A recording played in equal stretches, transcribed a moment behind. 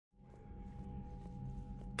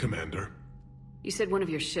Commander. You said one of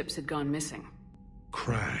your ships had gone missing.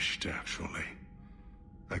 Crashed, actually.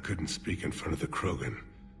 I couldn't speak in front of the Krogan.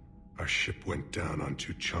 Our ship went down on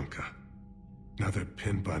Tuchanka. Now they're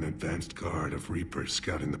pinned by an advanced guard of Reapers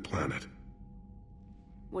scouting the planet.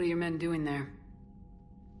 What are your men doing there?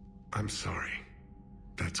 I'm sorry.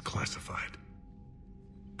 That's classified.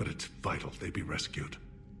 But it's vital they be rescued.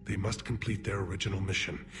 They must complete their original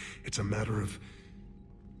mission. It's a matter of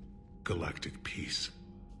galactic peace.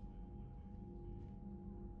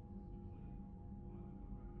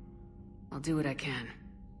 I'll do what I can.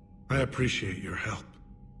 I appreciate your help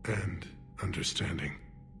and understanding.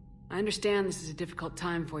 I understand this is a difficult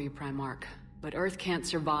time for you, Primarch, but Earth can't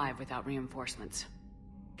survive without reinforcements.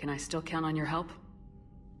 Can I still count on your help?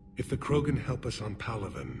 If the Krogan help us on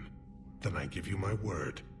Palaven, then I give you my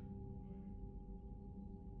word.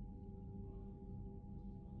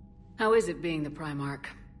 How is it being the Primarch?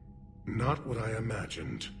 Not what I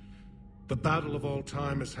imagined. The battle of all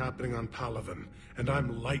time is happening on Palaven, and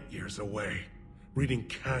I'm light years away, reading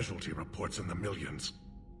casualty reports in the millions.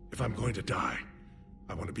 If I'm going to die,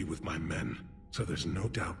 I want to be with my men, so there's no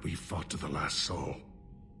doubt we fought to the last soul.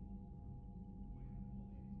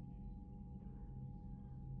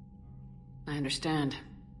 I understand.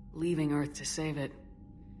 Leaving Earth to save it.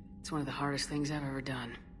 It's one of the hardest things I've ever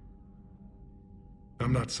done.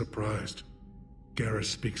 I'm not surprised. Garrus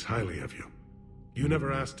speaks highly of you. You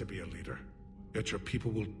never asked to be a leader, yet your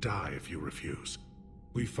people will die if you refuse.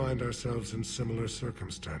 We find ourselves in similar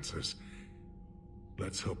circumstances.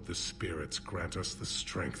 Let's hope the spirits grant us the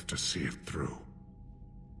strength to see it through.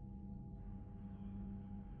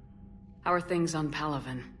 How are things on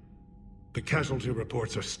Palaven? The casualty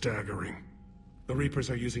reports are staggering. The Reapers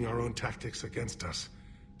are using our own tactics against us.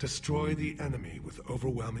 Destroy the enemy with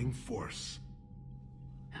overwhelming force.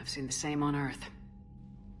 I've seen the same on Earth.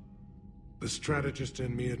 The strategist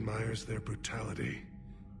in me admires their brutality.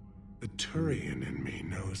 The Turian in me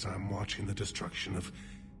knows I'm watching the destruction of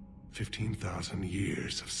 15,000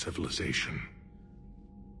 years of civilization.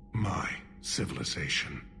 My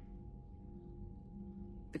civilization.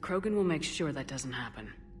 The Krogan will make sure that doesn't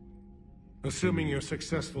happen. Assuming you're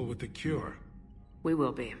successful with the cure. We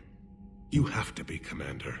will be. You have to be,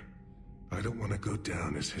 Commander. I don't want to go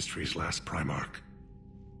down as history's last Primarch.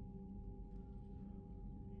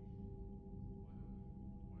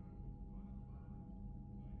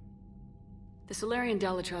 The Solarian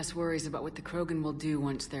Dalatrass worries about what the Krogan will do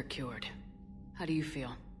once they're cured. How do you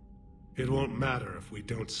feel? It won't matter if we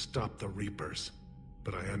don't stop the Reapers,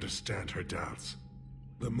 but I understand her doubts.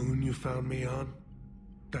 The moon you found me on?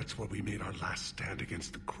 That's where we made our last stand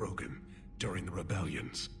against the Krogan during the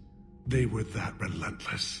rebellions. They were that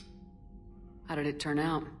relentless. How did it turn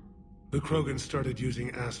out? The Krogan started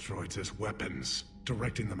using asteroids as weapons,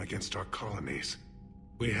 directing them against our colonies.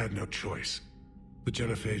 We had no choice. The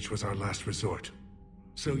genophage was our last resort.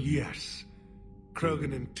 So yes,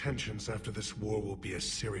 Krogan intentions after this war will be a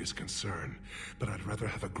serious concern, but I'd rather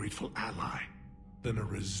have a grateful ally than a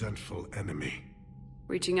resentful enemy.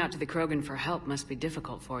 Reaching out to the Krogan for help must be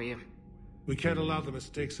difficult for you. We can't allow the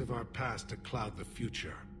mistakes of our past to cloud the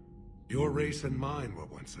future. Your race and mine were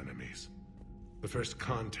once enemies. The first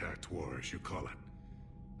contact war, as you call it.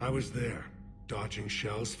 I was there, dodging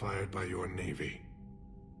shells fired by your navy.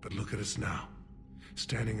 But look at us now.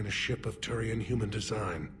 Standing in a ship of Turian human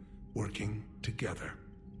design, working together.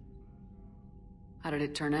 How did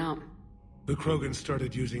it turn out? The Krogan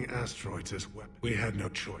started using asteroids as weapons. We had no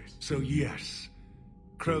choice. So yes,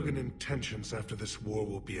 Krogan intentions after this war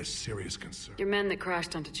will be a serious concern. Your men that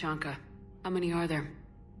crashed on Tuchanka, how many are there?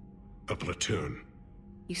 A platoon.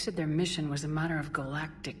 You said their mission was a matter of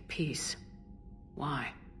galactic peace.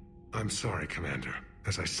 Why? I'm sorry, Commander.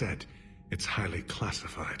 As I said, it's highly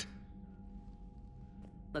classified.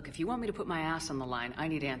 Look, if you want me to put my ass on the line, I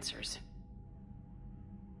need answers.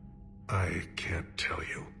 I can't tell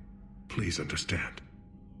you. Please understand.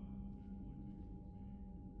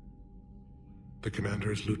 The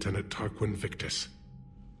commander is Lieutenant Tarquin Victus.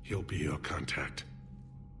 He'll be your contact.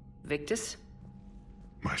 Victus?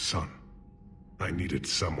 My son. I needed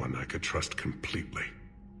someone I could trust completely.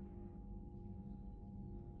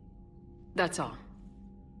 That's all.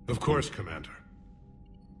 Of course, Commander.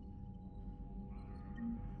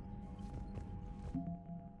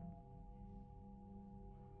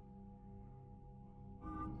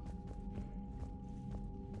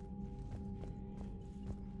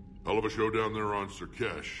 Hell of a show down there on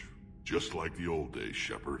Sur'Kesh. Just like the old days,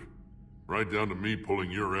 Shepard. Right down to me pulling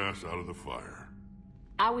your ass out of the fire.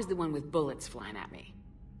 I was the one with bullets flying at me.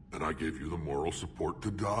 And I gave you the moral support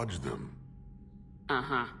to dodge them.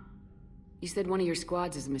 Uh-huh. You said one of your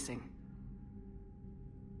squads is missing.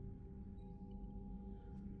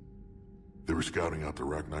 They were scouting out the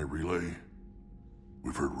Rachni relay.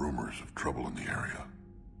 We've heard rumors of trouble in the area.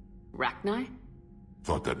 Rachni?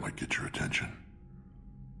 Thought that might get your attention.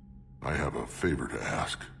 I have a favor to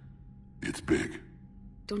ask. It's big.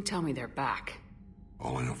 Don't tell me they're back.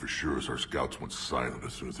 All I know for sure is our scouts went silent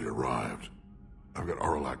as soon as they arrived. I've got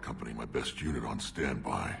Aralac Company, my best unit, on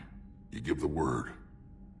standby. You give the word,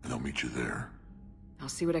 and I'll meet you there. I'll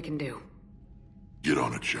see what I can do. Get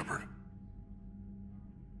on it, Shepard.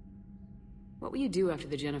 What will you do after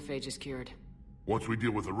the genophage is cured? Once we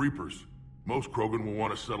deal with the Reapers, most Krogan will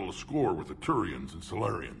want to settle a score with the Turians and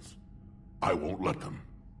Solarians. I won't let them.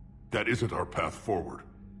 That isn't our path forward.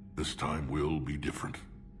 This time will be different.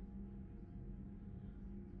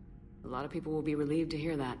 A lot of people will be relieved to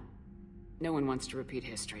hear that. No one wants to repeat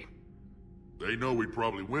history. They know we'd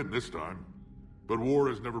probably win this time. But war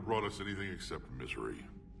has never brought us anything except misery.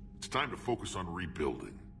 It's time to focus on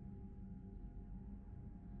rebuilding.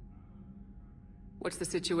 What's the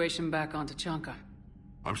situation back on Tuchanka?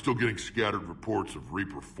 I'm still getting scattered reports of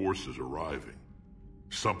Reaper forces arriving.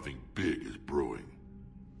 Something big is brewing.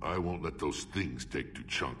 I won't let those things take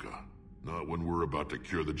Tuchanka. Not when we're about to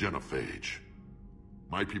cure the genophage.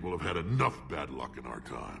 My people have had enough bad luck in our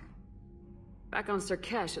time. Back on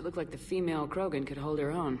Sur'Kesh, it looked like the female Krogan could hold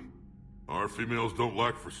her own. Our females don't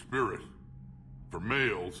lack for spirit. For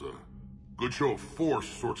males, a good show of force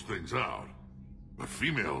sorts things out. But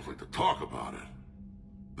females like to talk about it.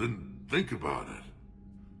 Then think about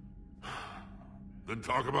it. Then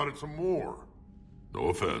talk about it some more. No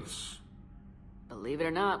offense. Believe it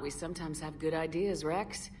or not, we sometimes have good ideas,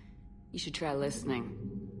 Rex. You should try listening.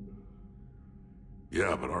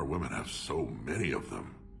 Yeah, but our women have so many of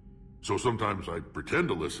them. So sometimes I pretend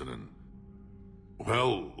to listen and...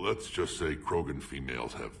 Well, let's just say Krogan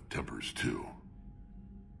females have tempers too.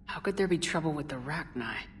 How could there be trouble with the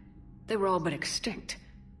Rachni? They were all but extinct.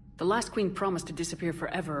 The last queen promised to disappear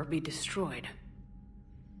forever or be destroyed.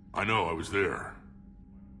 I know, I was there.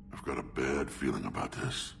 I've got a bad feeling about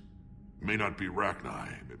this. It may not be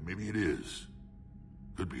Rachni, but maybe it is.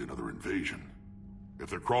 Could be another invasion.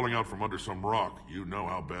 If they're crawling out from under some rock, you know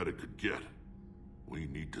how bad it could get. We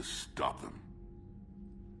need to stop them.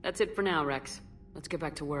 That's it for now, Rex. Let's get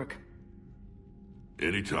back to work.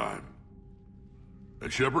 Anytime.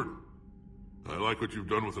 And Shepard, I like what you've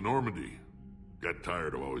done with the Normandy. Got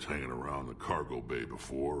tired of always hanging around the cargo bay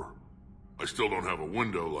before. I still don't have a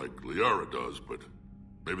window like Liara does, but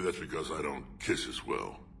maybe that's because I don't kiss as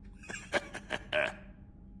well.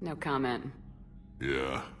 No comment.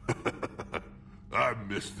 Yeah. I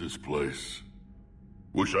miss this place.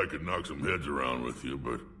 Wish I could knock some heads around with you,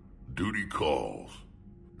 but duty calls.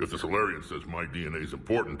 If the Solarian says my DNA's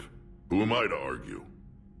important, who am I to argue?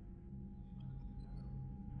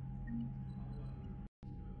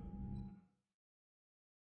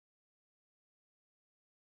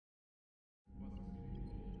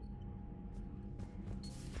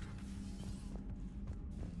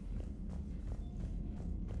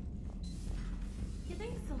 You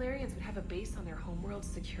think Solarians would have a base on their homeworld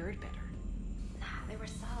secured better? Nah, they were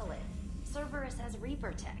solid. Cerberus has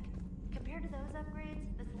Reaper tech. Compared to those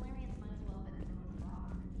upgrades, the Solarians might as well have been a throw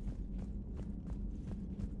rock.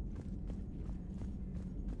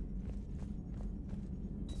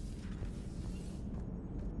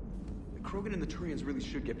 The Krogan and the Turians really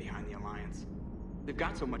should get behind the Alliance. They've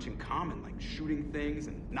got so much in common, like shooting things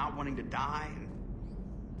and not wanting to die, and...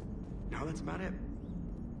 now that's about it.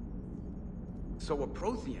 So a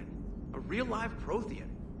Prothean. A real live Prothean.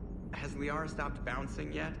 Has Liara stopped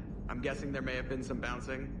bouncing yet? I'm guessing there may have been some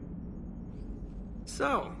bouncing.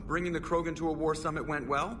 So, bringing the Krogan to a war summit went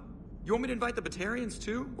well? You want me to invite the Batarians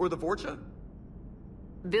too? Or the Vorcha?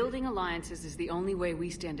 Building alliances is the only way we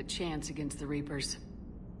stand a chance against the Reapers.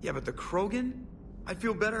 Yeah, but the Krogan? I'd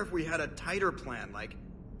feel better if we had a tighter plan, like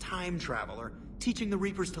time travel or teaching the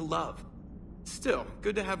Reapers to love. Still,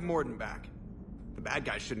 good to have Morden back. The bad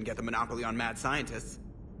guys shouldn't get the monopoly on mad scientists.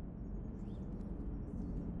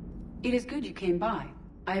 It is good you came by.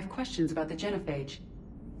 I have questions about the genophage.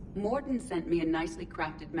 Morden sent me a nicely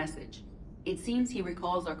crafted message. It seems he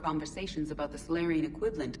recalls our conversations about the Solarian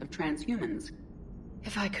equivalent of transhumans.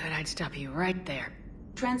 If I could, I'd stop you right there.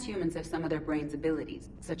 Transhumans have some of their brain's abilities,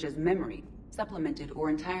 such as memory, supplemented or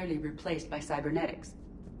entirely replaced by cybernetics.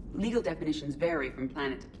 Legal definitions vary from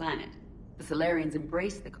planet to planet. The Solarians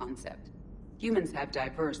embrace the concept. Humans have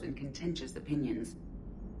diverse and contentious opinions.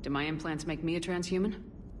 Do my implants make me a transhuman?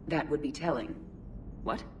 That would be telling.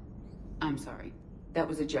 What? I'm sorry. That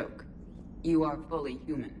was a joke. You are fully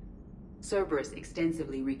human. Cerberus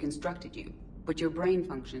extensively reconstructed you, but your brain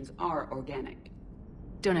functions are organic.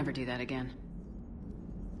 Don't ever do that again.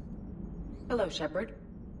 Hello, Shepard.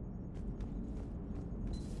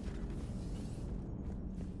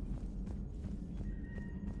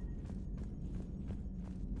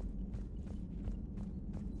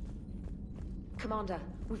 Commander,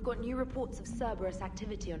 we've got new reports of Cerberus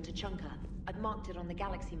activity on Tuchanka. I've marked it on the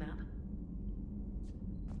galaxy map.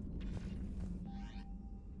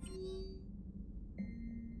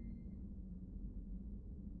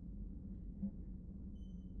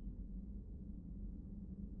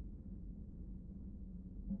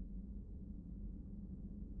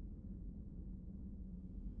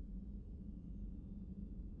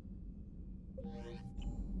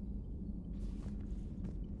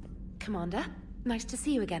 Commander, nice to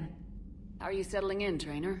see you again. How are you settling in,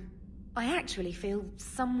 Trainer? I actually feel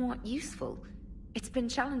somewhat useful. It's been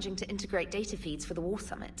challenging to integrate data feeds for the War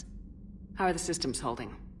Summit. How are the systems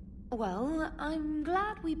holding? Well, I'm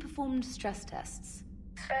glad we performed stress tests.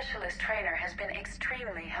 Specialist Trainer has been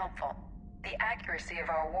extremely helpful. The accuracy of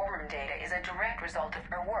our war room data is a direct result of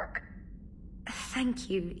her work. Thank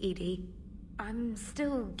you, Edie. I'm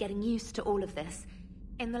still getting used to all of this.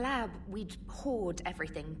 In the lab, we'd hoard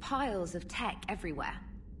everything, piles of tech everywhere.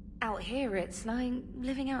 Out here, it's like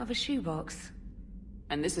living out of a shoebox.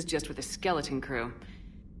 And this is just with a skeleton crew.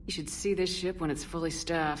 You should see this ship when it's fully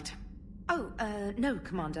staffed. Oh, no,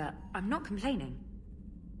 Commander. I'm not complaining.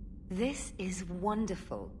 This is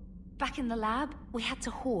wonderful. Back in the lab, we had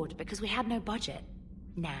to hoard because we had no budget.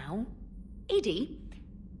 Now, Edie,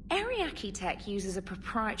 Ariake Tech uses a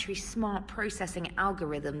proprietary smart processing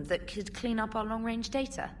algorithm that could clean up our long-range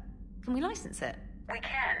data. Can we license it? We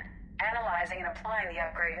can. Analyzing and applying the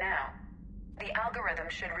upgrade now. The algorithm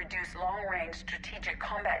should reduce long-range strategic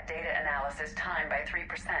combat data analysis time by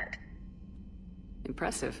 3%.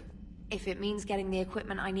 Impressive. If it means getting the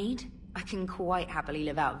equipment I need, I can quite happily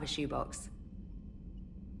live out of a shoebox.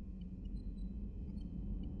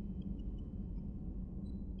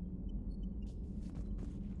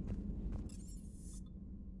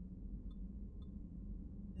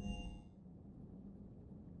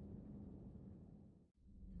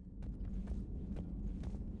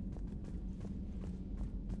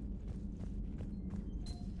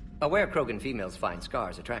 Aware Krogan females find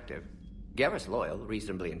scars attractive. Garrus loyal,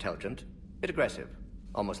 reasonably intelligent, bit aggressive,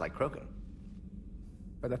 almost like Krogan.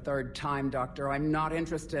 For the third time, Doctor, I'm not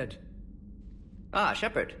interested. Ah,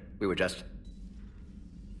 Shepard. We were just...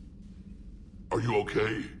 Are you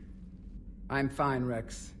okay? I'm fine,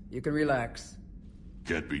 Rex. You can relax.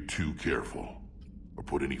 Can't be too careful, or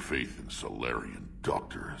put any faith in Solarian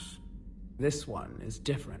doctors. This one is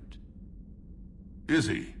different. Is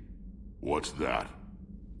he? What's that?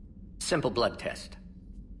 Simple blood test.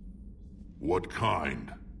 What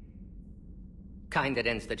kind? Kind that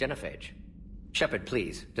ends the genophage. Shepard,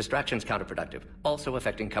 please. Distraction's counterproductive, also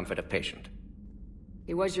affecting comfort of patient.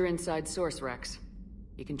 He was your inside source, Rex.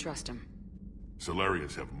 You can trust him.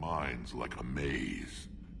 Solarians have minds like a maze.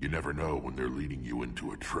 You never know when they're leading you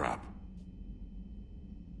into a trap.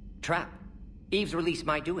 Trap? Eve's release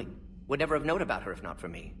my doing. Would never have known about her if not for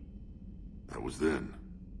me. That was then.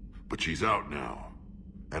 But she's out now.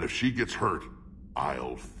 And if she gets hurt,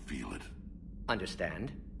 I'll feel it.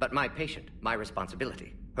 Understand. But my patient, my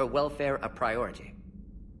responsibility. Her welfare a priority.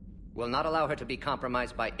 Will not allow her to be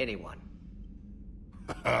compromised by anyone.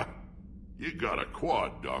 You got a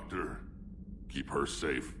quad, Doctor. Keep her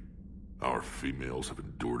safe. Our females have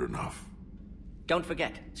endured enough. Don't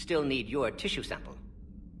forget, still need your tissue sample.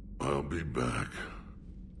 I'll be back.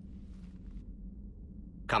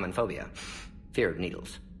 Common phobia. Fear of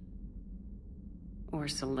needles. Or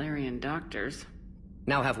Solarian doctors.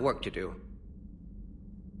 Now have work to do.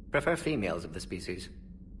 Prefer females of the species.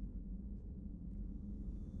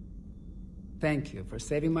 Thank you for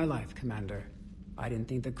saving my life, Commander. I didn't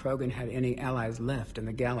think the Krogan had any allies left in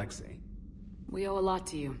the galaxy. We owe a lot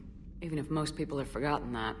to you, even if most people have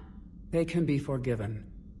forgotten that. They can be forgiven.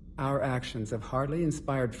 Our actions have hardly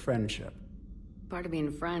inspired friendship. Part of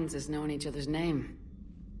being friends is knowing each other's name.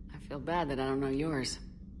 I feel bad that I don't know yours.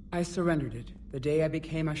 I surrendered it the day I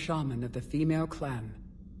became a shaman of the female clan.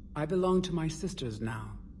 I belong to my sisters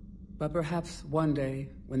now. But perhaps one day,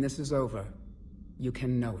 when this is over, you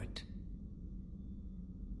can know it.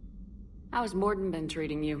 How's Morden been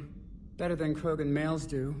treating you? Better than Krogan males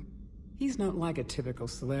do. He's not like a typical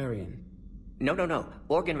Solarian. No.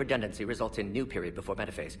 Organ redundancy results in new period before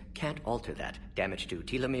metaphase. Can't alter that. Damage to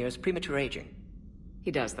telomeres, premature aging.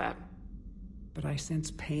 He does that. But I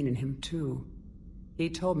sense pain in him too. He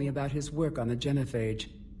told me about his work on the genophage.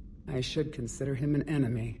 I should consider him an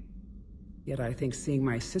enemy. Yet I think seeing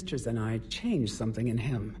my sisters and I changed something in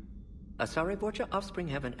him. Asari Borgia offspring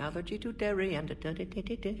have an allergy to dairy and...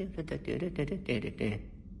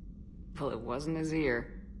 Well, it wasn't his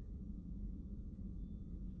ear.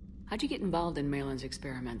 How'd you get involved in Malin's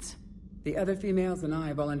experiments? The other females and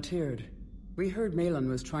I volunteered. We heard Malin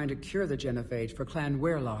was trying to cure the genophage for Clan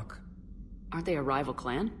Weirlock. Aren't they a rival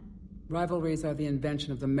clan? Rivalries are the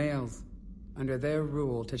invention of the males. Under their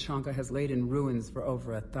rule, Tuchanka has laid in ruins for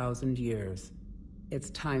over 1,000 years. It's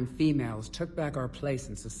time females took back our place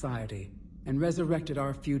in society and resurrected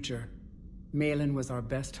our future. Malin was our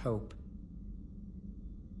best hope.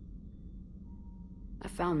 I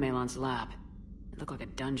found Malon's lab. It looked like a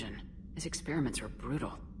dungeon. His experiments were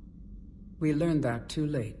brutal. We learned that too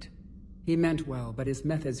late. He meant well, but his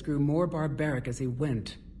methods grew more barbaric as he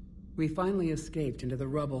went. We finally escaped into the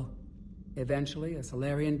rubble. Eventually, a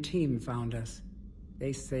Solarian team found us.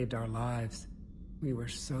 They saved our lives. We were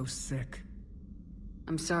so sick.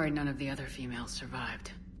 I'm sorry none of the other females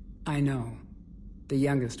survived. I know. The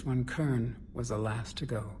youngest one, Kern, was the last to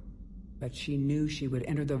go. But she knew she would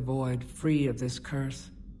enter the void free of this curse,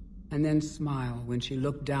 and then smile when she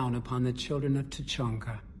looked down upon the children of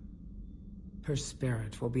Tuchanka. Her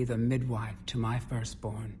spirit will be the midwife to my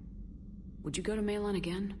firstborn. Would you go to Malon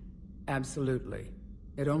again? Absolutely.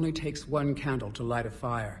 It only takes one candle to light a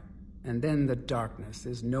fire, and then the darkness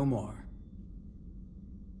is no more.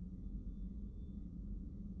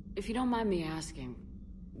 If you don't mind me asking,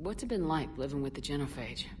 what's it been like living with the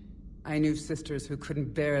genophage? I knew sisters who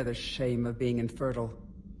couldn't bear the shame of being infertile.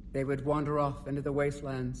 They would wander off into the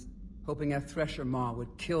wastelands, hoping a thresher maw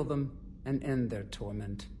would kill them and end their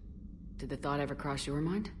torment. Did the thought ever cross your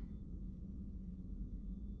mind?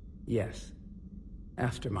 Yes.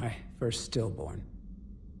 After my first stillborn.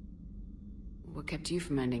 What kept you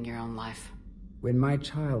from ending your own life? When my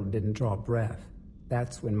child didn't draw breath,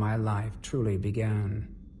 that's when my life truly began.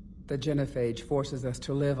 The genophage forces us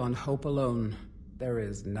to live on hope alone. There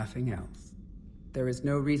is nothing else. There is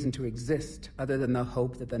no reason to exist other than the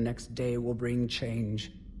hope that the next day will bring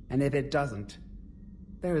change. And if it doesn't,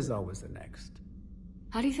 there is always the next.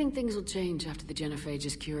 How do you think things will change after the genophage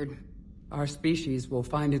is cured? Our species will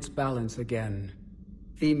find its balance again.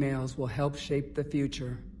 Females will help shape the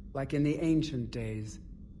future, like in the ancient days,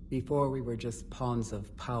 before we were just pawns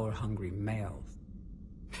of power-hungry males.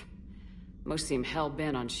 Most seem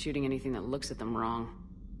hell-bent on shooting anything that looks at them wrong.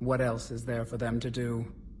 What else is there for them to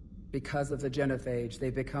do? Because of the genophage, they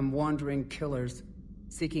become wandering killers,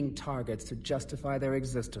 seeking targets to justify their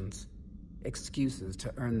existence. Excuses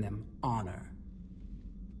to earn them honor.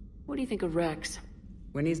 What do you think of Rex?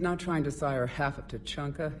 When he's not trying to sire half of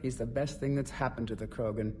Tuchanka, he's the best thing that's happened to the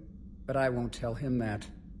Krogan. But I won't tell him that.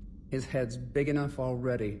 His head's big enough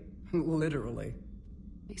already. Literally.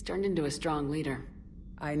 He's turned into a strong leader.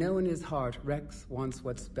 I know in his heart Rex wants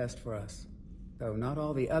what's best for us. Though not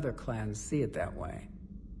all the other clans see it that way.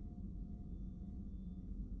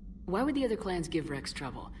 Why would the other clans give Rex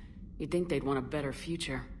trouble? You'd think they'd want a better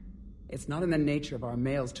future. It's not in the nature of our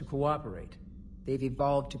males to cooperate. They've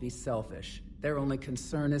evolved to be selfish. Their only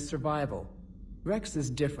concern is survival. Rex is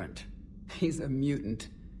different. He's a mutant.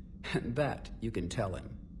 And that you can tell him.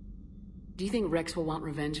 Do you think Rex will want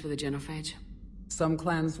revenge for the genophage? Some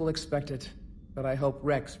clans will expect it, but I hope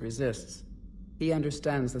Rex resists. He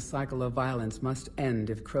understands the cycle of violence must end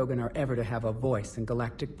if Krogan are ever to have a voice in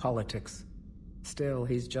galactic politics. Still,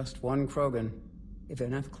 he's just one Krogan. If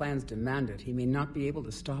enough clans demand it, he may not be able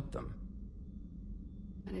to stop them.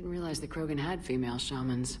 I didn't realize the Krogan had female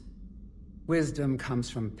shamans. Wisdom comes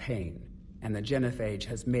from pain, and the genophage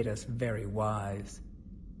has made us very wise.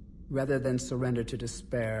 Rather than surrender to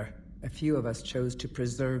despair, a few of us chose to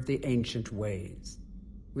preserve the ancient ways.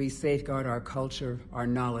 We safeguard our culture, our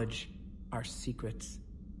knowledge, our secrets.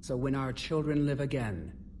 So when our children live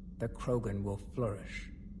again, the Krogan will flourish.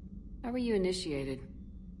 How were you initiated?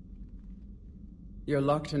 You're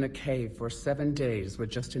locked in a cave for 7 days with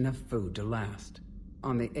just enough food to last.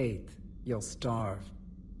 On the 8th, you'll starve.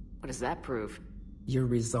 What does that prove? Your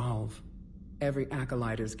resolve. Every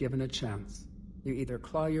acolyte is given a chance. You either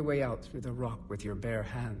claw your way out through the rock with your bare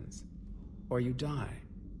hands, or you die.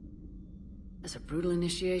 That's a brutal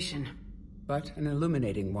initiation. But an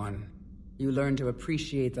illuminating one. You learn to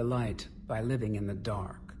appreciate the light by living in the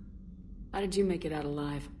dark. How did you make it out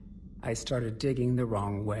alive? I started digging the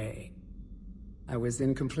wrong way. I was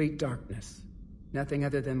in complete darkness. Nothing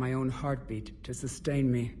other than my own heartbeat to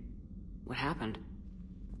sustain me. What happened?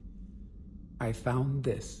 I found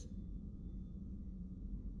this.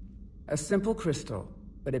 A simple crystal,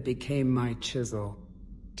 but it became my chisel.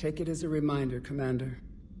 Take it as a reminder, Commander.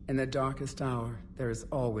 In the darkest hour, there is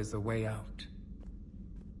always a way out.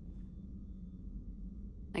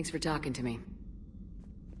 Thanks for talking to me.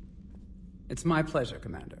 It's my pleasure,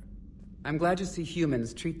 Commander. I'm glad to see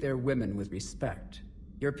humans treat their women with respect.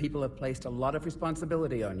 Your people have placed a lot of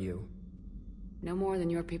responsibility on you. No more than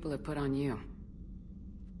your people have put on you.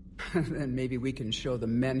 Then maybe we can show the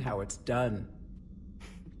men how it's done.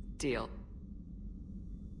 Deal.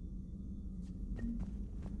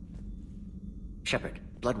 Shepard,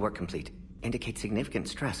 blood work complete. Indicates significant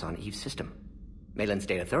stress on Eve's system. Malin's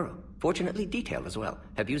data thorough. Fortunately detailed as well.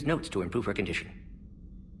 Have used notes to improve her condition.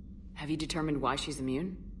 Have you determined why she's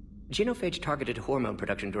immune? Genophage targeted hormone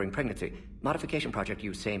production during pregnancy. Modification project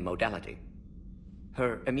used same modality.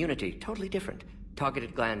 Her immunity, totally different.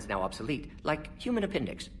 Targeted glands now obsolete, like human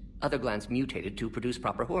appendix. Other glands mutated to produce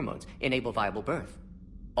proper hormones, enable viable birth.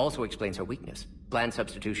 Also explains her weakness. Gland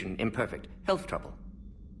substitution imperfect. Health trouble.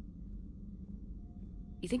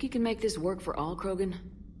 You think you can make this work for all Krogan?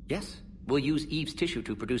 Yes. We'll use Eve's tissue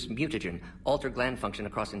to produce mutagen, alter gland function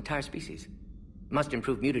across entire species. Must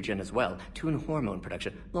improve mutagen as well, tune hormone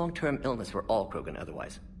production. Long-term illness for all Krogan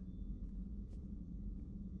otherwise.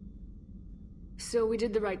 So we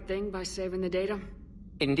did the right thing by saving the data?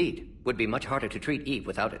 Indeed. Would be much harder to treat Eve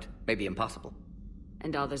without it. Maybe impossible.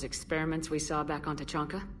 And all those experiments we saw back on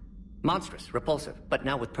Tachanka? Monstrous, repulsive, but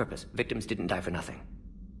now with purpose. Victims didn't die for nothing.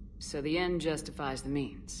 So the end justifies the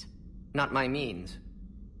means. Not my means.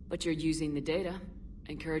 But you're using the data,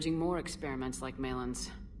 encouraging more experiments like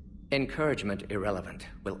Malin's. Encouragement irrelevant.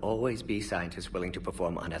 Will always be scientists willing to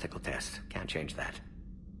perform unethical tests. Can't change that.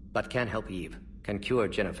 But can help Eve. Can cure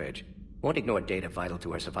genophage. Won't ignore data vital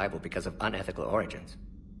to her survival because of unethical origins.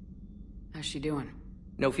 How's she doing?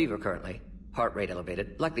 No fever currently. Heart rate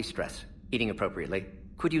elevated. Likely stress. Eating appropriately.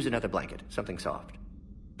 Could use another blanket. Something soft.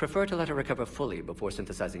 Prefer to let her recover fully before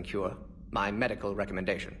synthesizing cure. My medical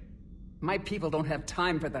recommendation. My people don't have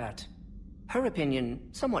time for that. Her opinion,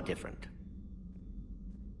 somewhat different.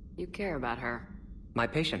 You care about her. My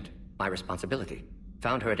patient. My responsibility.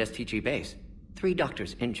 Found her at STG base. 3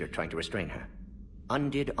 doctors injured trying to restrain her.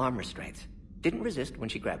 Undid arm restraints. Didn't resist when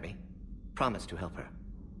she grabbed me. Promised to help her.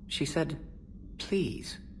 She said,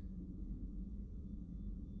 please.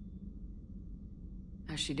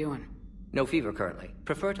 How's she doing? No fever currently.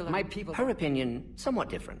 Prefer to let my people... Her opinion, somewhat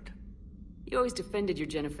different. You always defended your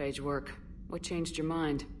genophage work. What changed your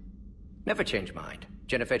mind? Never change mind.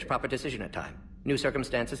 Genophage proper decision at time. New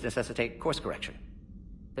circumstances necessitate course correction.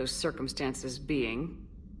 Those circumstances being?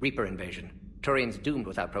 Reaper invasion. Turians doomed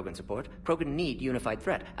without Krogan support. Krogan need unified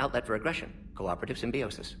threat. Outlet for aggression. Cooperative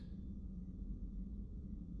symbiosis.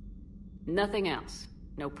 Nothing else?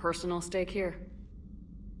 No personal stake here?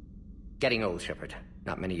 Getting old, Shepard.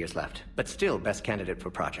 Not many years left. But still best candidate for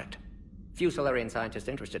project. Few Solarian scientists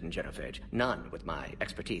interested in genophage. None with my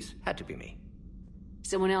expertise. Had to be me.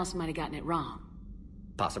 Someone else might have gotten it wrong.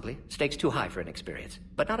 Possibly. Stakes too high for inexperience.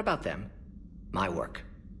 But not about them. My work.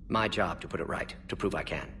 My job to put it right. To prove I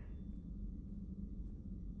can.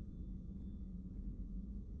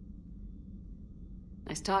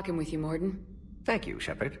 Nice talking with you, Morden. Thank you,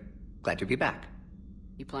 Shepard. Glad to be back.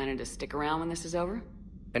 You planning to stick around when this is over?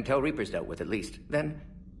 Until Reaper's dealt with, at least. Then,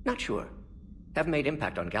 not sure. Have made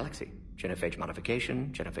impact on Galaxy. Genophage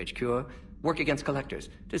modification, genophage cure, work against collectors,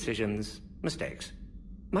 decisions, mistakes.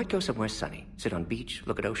 Might go somewhere sunny, sit on beach,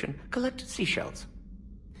 look at ocean, collect seashells.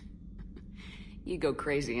 You go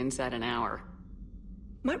crazy inside an hour.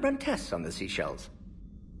 Might run tests on the seashells.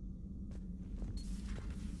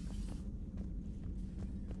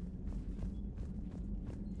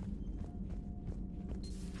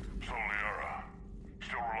 So, Liara,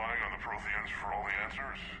 still relying on the Protheans for all the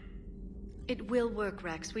answers? It will work,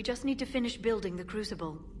 Rex. We just need to finish building the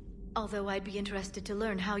Crucible. Although I'd be interested to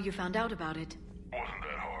learn how you found out about it. Wasn't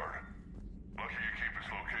that hard. Lucky you keep its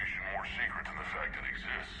location more secret than the fact it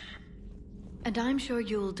exists. And I'm sure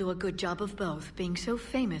you'll do a good job of both, being so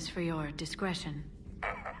famous for your discretion. My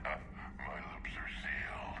lips are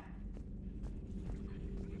sealed.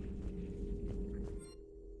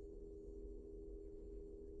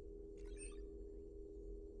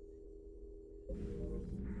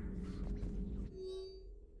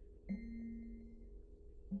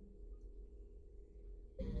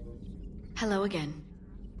 Hello again.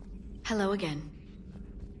 Hello again.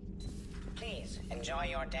 Please, enjoy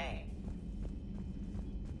your day.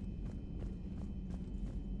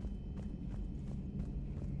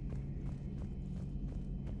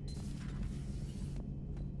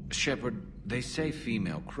 Shepard, they say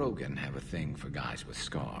female Krogan have a thing for guys with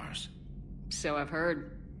scars. So I've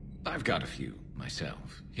heard. I've got a few,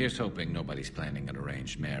 myself. Here's hoping nobody's planning an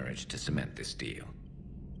arranged marriage to cement this deal.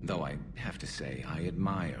 Though I have to say, I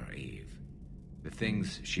admire Eve. The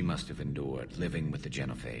things she must have endured living with the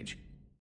genophage.